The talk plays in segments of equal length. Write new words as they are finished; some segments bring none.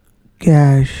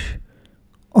Cash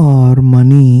or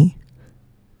money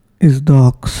is the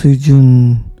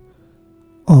oxygen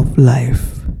of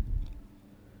life.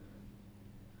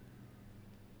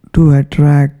 To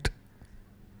attract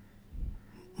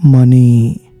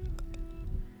money,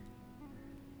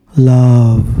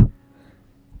 love,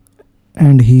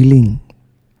 and healing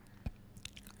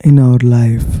in our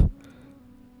life,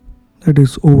 that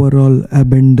is overall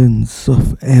abundance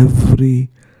of every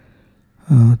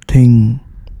thing,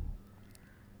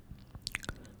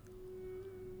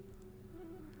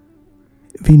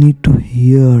 we need to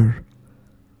hear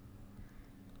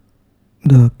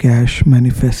the cash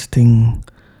manifesting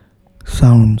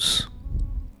sounds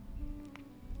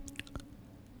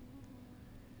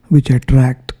which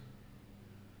attract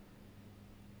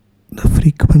the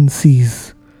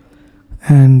frequencies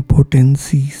and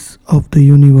potencies of the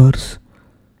universe,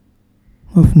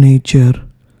 of nature,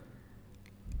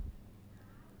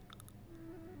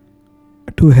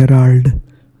 to herald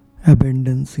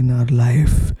abundance in our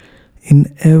life,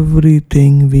 in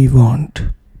everything we want.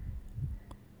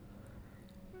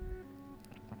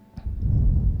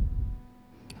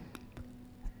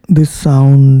 This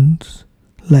sounds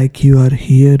like you are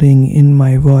hearing in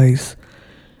my voice.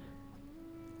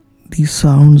 These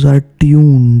sounds are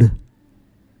tuned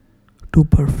to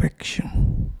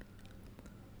perfection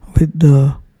with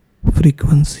the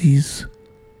frequencies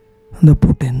and the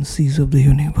potencies of the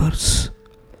universe.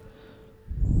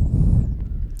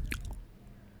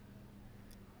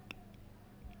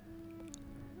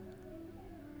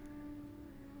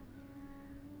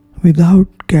 Without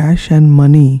cash and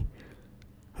money,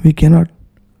 we cannot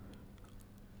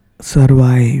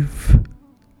survive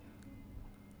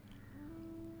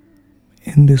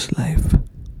in this life.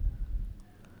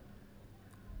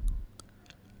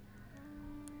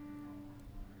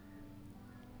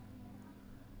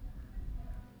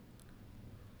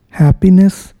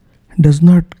 Happiness does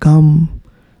not come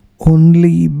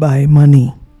only by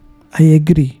money. I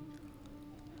agree.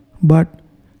 But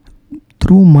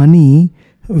through money,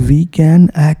 we can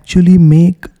actually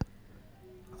make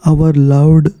our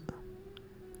loved,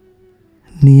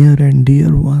 near and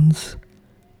dear ones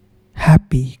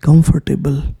happy,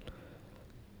 comfortable.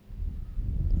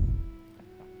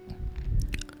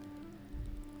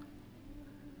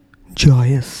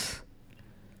 Joyous.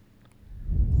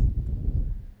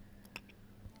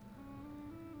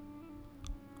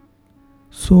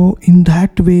 So, in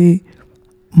that way,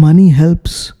 money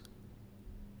helps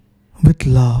with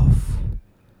love.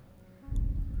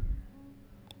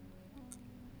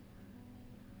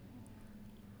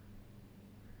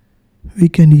 We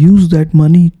can use that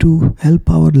money to help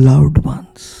our loved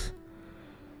ones.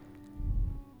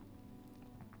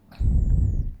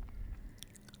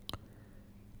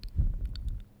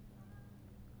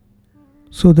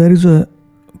 So there is a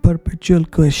perpetual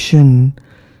question,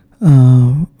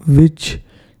 which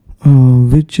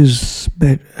is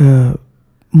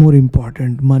more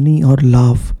important, money or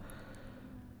love?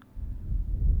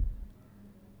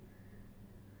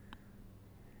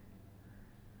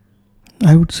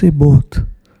 I would say both.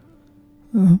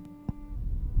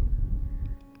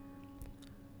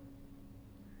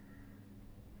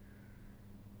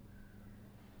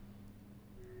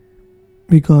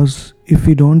 Because if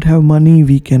we don't have money,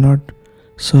 we cannot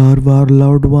serve our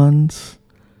loved ones.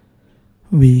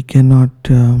 We cannot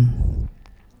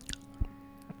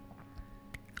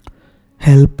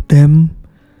help them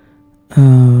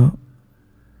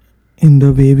in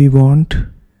the way we want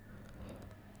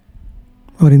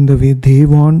or in the way they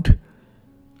want.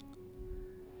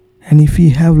 And if we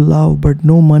have love but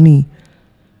no money,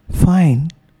 fine.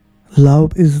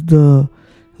 Love is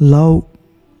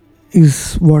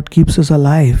what keeps us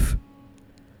alive.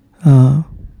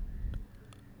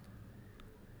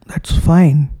 That's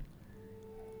fine.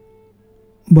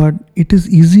 But it is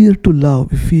easier to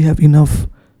love if we have enough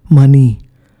money,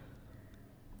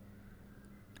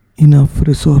 enough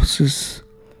resources.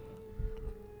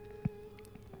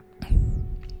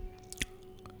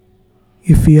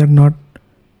 If we are not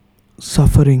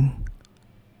suffering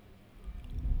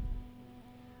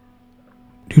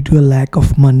due to a lack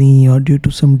of money or due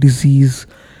to some disease.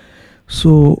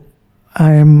 So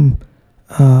I am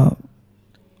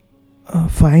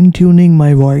fine-tuning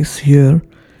my voice here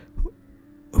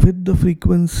with the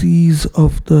frequencies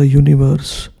of the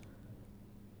universe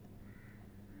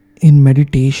in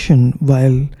meditation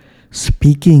while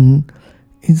speaking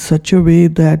in such a way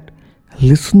that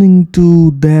listening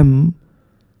to them,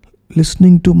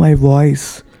 listening to my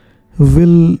voice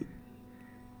will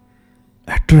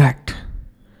attract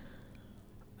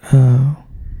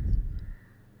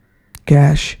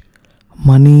cash,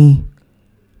 money,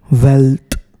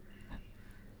 wealth,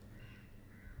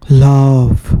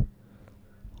 love,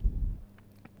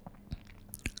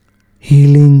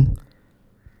 healing,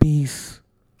 peace,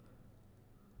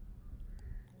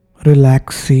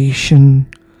 relaxation,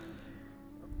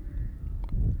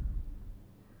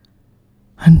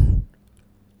 and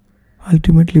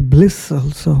ultimately bliss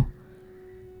also.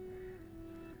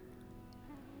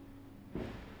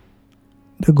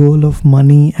 The goal of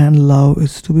money and love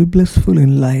is to be blissful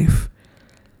in life.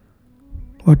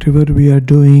 Whatever we are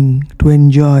doing to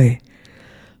enjoy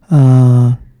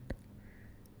uh,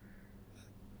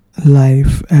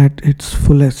 life at its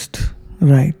fullest,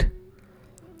 right?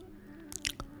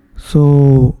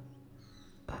 So,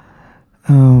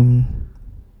 um,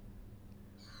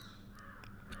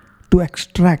 to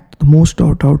extract the most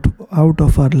out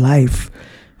of our life,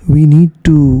 we need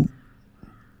to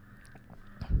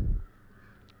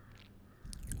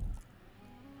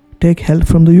take help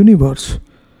from the universe,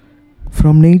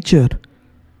 from nature,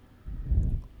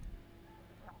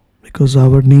 because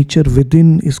our nature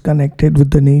within is connected with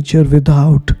the nature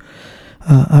without,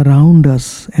 around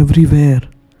us, everywhere.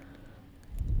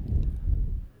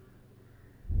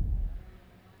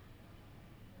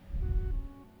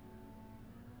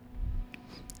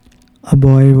 A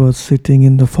boy was sitting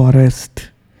in the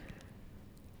forest,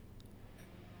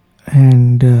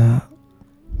 and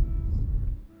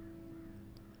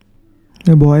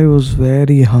the boy was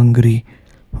very hungry,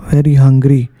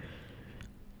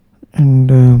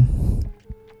 and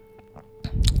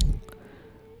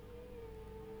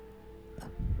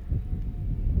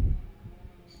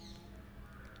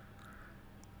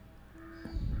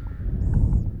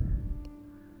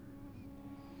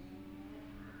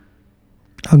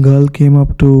a girl came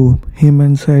up to him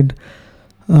and said,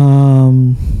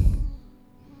 um,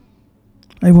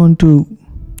 I want to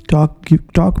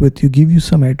talk with you, give you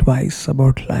some advice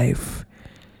about life.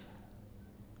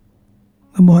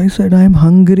 The boy said, I'm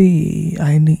hungry.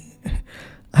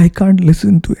 I can't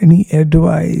listen to any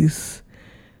advice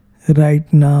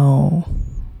right now.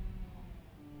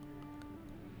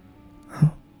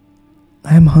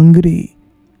 I'm hungry.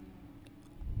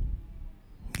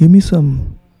 Give me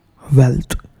some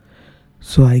wealth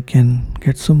so I can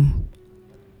get some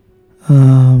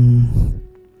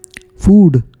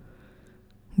food.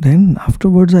 Then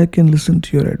afterwards I can listen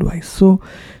to your advice. So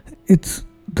it's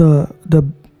the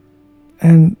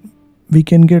and we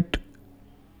can get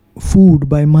food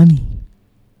by money.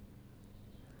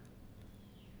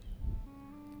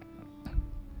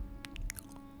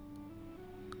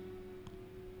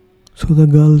 So the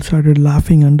girl started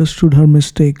laughing, understood her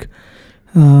mistake,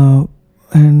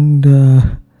 and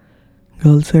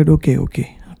girl said,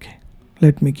 okay,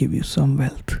 let me give you some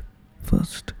wealth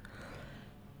first.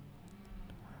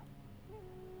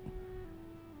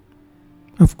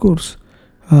 Of course,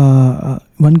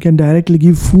 one can directly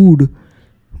give food,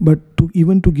 but to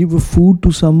give a food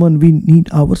to someone, we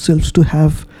need ourselves to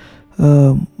have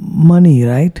money,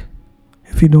 right?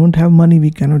 If we don't have money,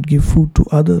 we cannot give food to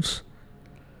others.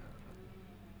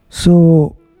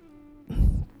 So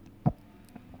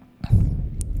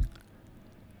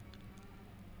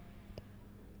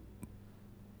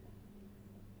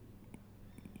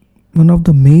one of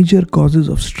the major causes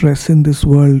of stress in this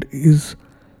world is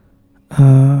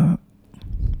uh,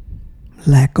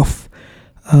 lack of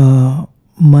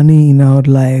money in our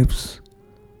lives.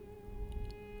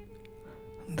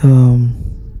 The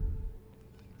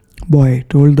boy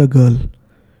told the girl,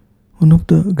 one of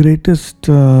the greatest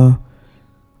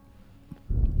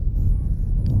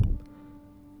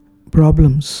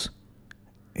problems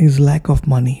is lack of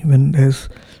money. When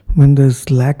there's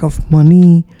lack of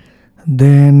money,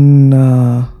 then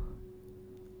there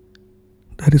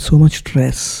is so much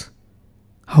stress.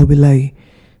 How will I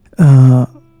uh,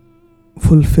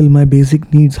 fulfill my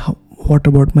basic needs? What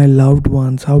about my loved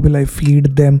ones? How will I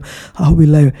feed them? How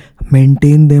will I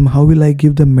maintain them? How will I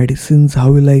give them medicines?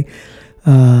 How will I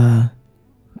uh,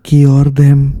 cure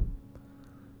them?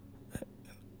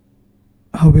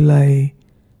 How will I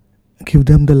give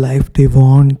them the life they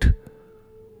want?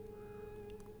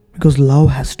 Because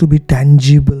love has to be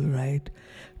tangible, right?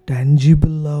 Tangible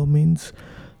love means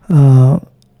uh,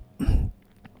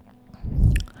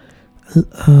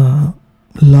 uh,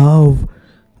 love.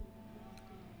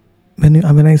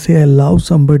 When I say I love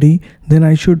somebody, then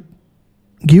I should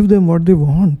give them what they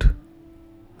want,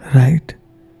 right?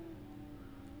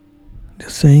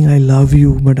 Just saying I love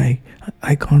you, but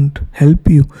I can't help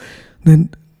you, then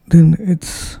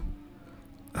it's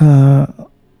uh,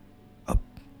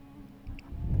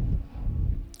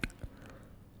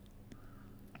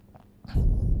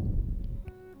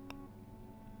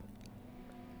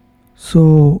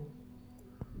 so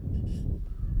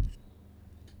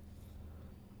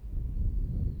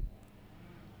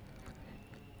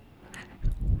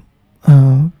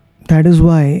That is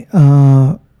why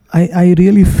I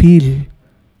really feel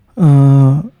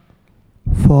uh,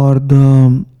 for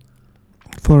the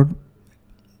for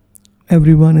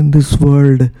everyone in this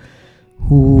world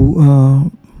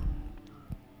who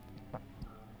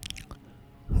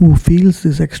feels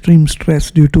this extreme stress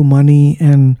due to money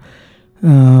and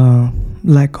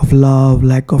lack of love,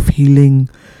 lack of healing,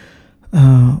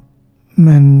 uh,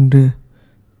 and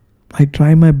I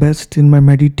try my best in my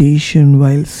meditation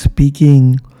while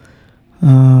speaking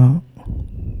uh,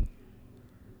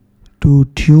 to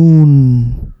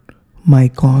tune my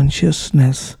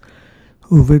consciousness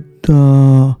with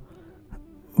the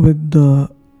with the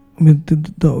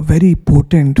the very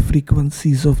potent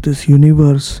frequencies of this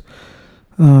universe,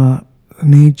 uh,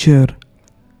 nature,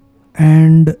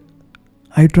 and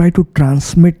I try to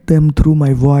transmit them through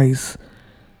my voice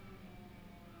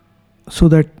so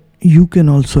that you can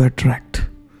also attract.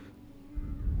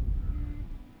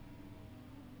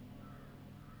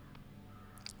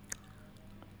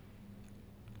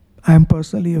 I am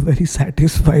personally a very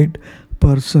satisfied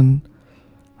person,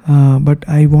 but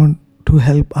I want to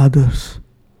help others.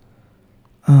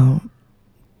 Uh,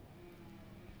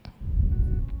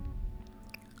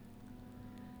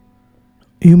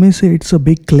 you may say it's a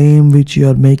big claim which you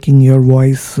are making. Your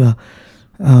voice, your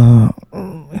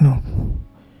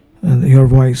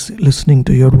voice, listening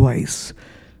to your voice,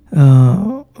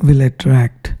 will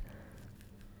attract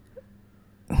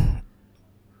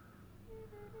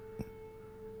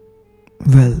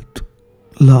wealth,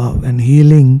 love, and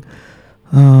healing.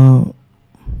 Uh,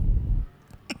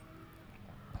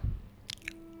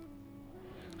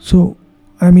 so,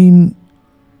 I mean,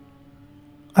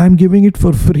 I'm giving it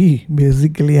for free.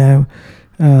 Basically, I'm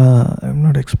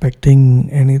not expecting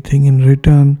anything in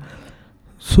return.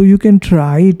 So you can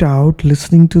try it out,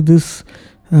 listening to this,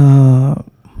 uh,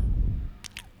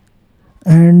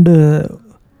 and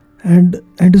and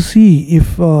to see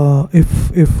if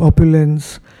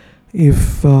opulence,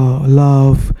 if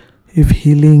love, if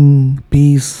healing,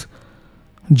 peace,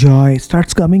 joy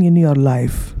starts coming in your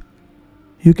life.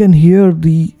 You can hear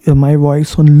the my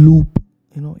voice on loop.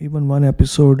 Even one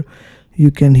episode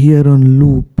you can hear on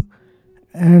loop,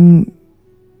 and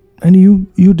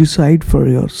you decide for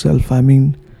yourself. I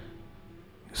mean,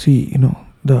 see,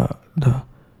 the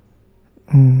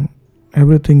mm,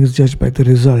 everything is judged by the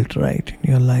result, right,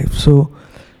 in your life. So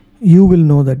you will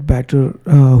know that better,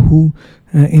 who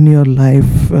in your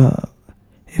life,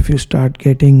 if you start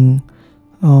getting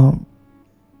uh,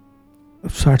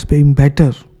 starts being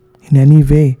better in any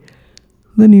way,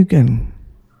 then you can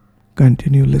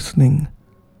continue listening.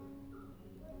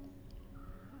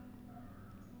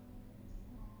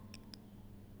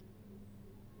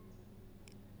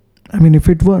 I mean, if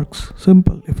it works,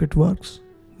 simple. If it works,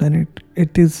 then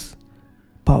it is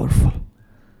powerful.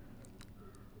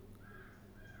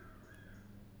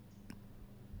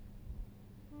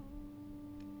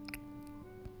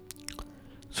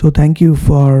 So thank you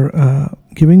for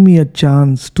giving me a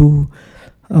chance to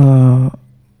uh,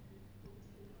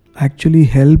 actually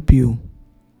help you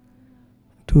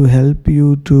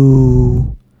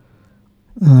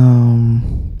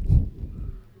um,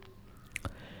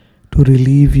 to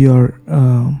relieve your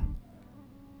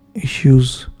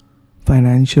issues,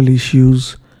 financial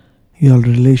issues, your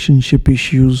relationship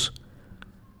issues,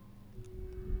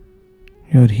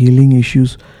 your healing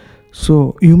issues.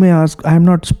 So you may ask, I'm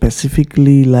not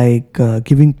specifically like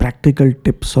giving practical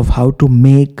tips of how to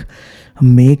make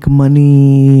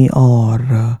money,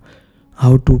 or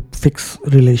how to fix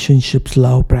relationships,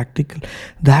 love, practical.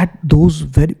 That those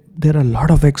very There are a lot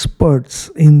of experts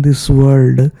in this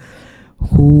world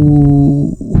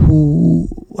who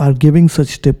are giving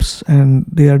such tips, and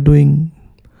they are doing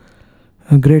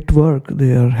a great work.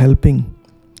 They are helping.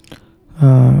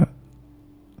 Uh,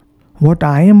 what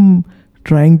I am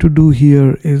trying to do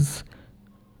here is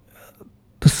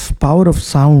the power of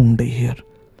sound here.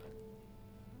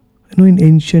 In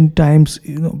ancient times,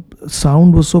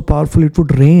 sound was so powerful it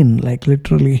would rain, like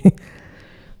literally.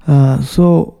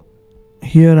 So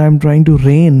here I'm trying to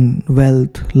rain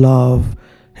wealth, love,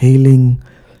 healing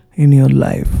in your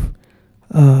life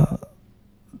uh,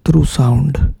 through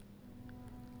sound.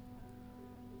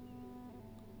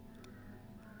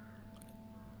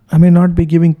 I may not be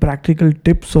giving practical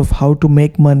tips of how to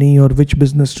make money, or which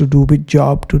business to do, which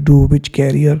job to do, which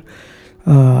career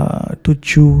to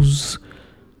choose.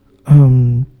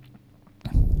 Um,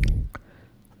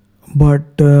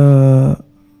 but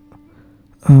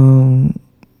um,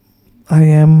 I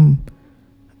am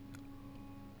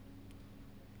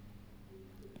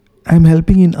I'm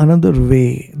helping in another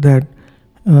way, that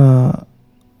uh,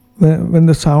 when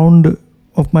the sound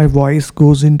of my voice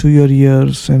goes into your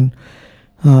ears, and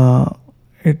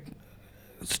it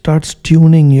starts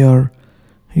tuning your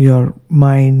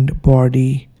mind,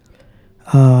 body,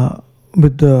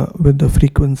 with the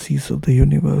frequencies of the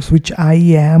universe, which I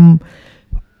am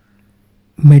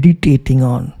meditating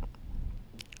on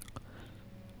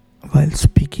while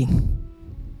speaking.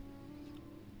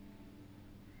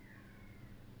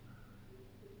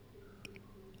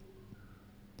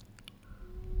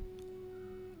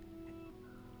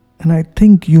 And I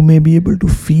think you may be able to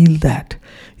feel that.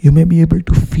 You may be able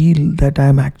to feel that I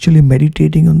am actually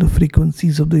meditating on the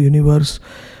frequencies of the universe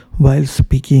while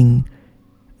speaking.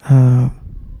 Uh,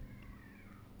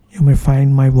 you may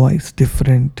find my voice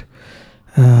different.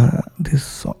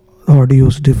 This audio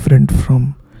is different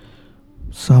from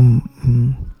some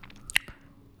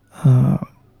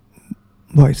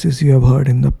voices you have heard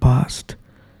in the past.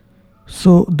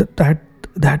 So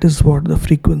that is what the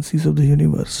frequencies of the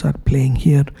universe are playing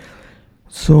here.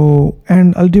 So,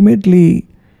 and ultimately,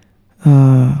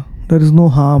 there is no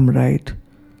harm, right?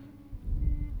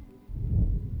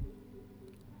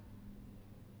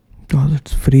 Because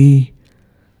it's free,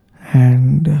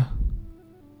 and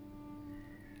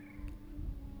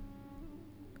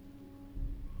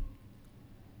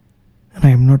I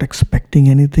am not expecting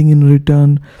anything in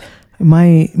return.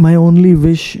 My only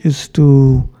wish is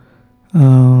to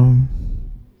um,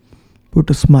 put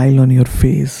a smile on your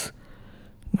face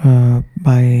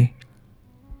by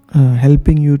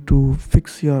helping you to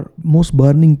fix your most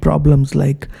burning problems,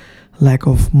 like lack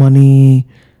of money,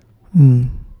 mm,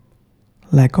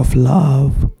 lack of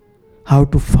love, how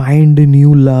to find a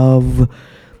new love,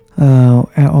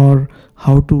 or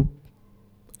how to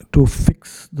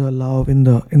fix the love in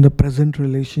the present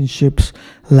relationships,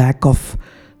 lack of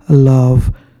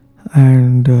love,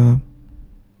 and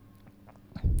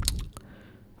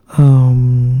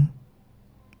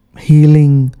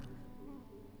healing,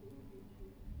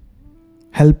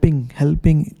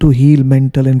 helping to heal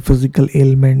mental and physical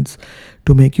ailments,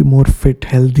 to make you more fit,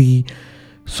 healthy.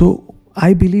 So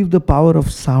I believe the power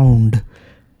of sound.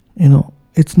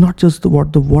 It's not just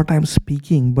what I'm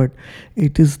speaking, but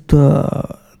it is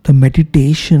the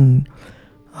meditation,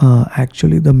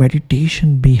 actually the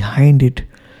meditation behind it,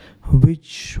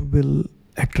 which will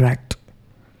attract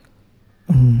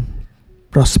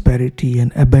prosperity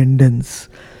and abundance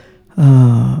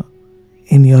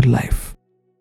in your life.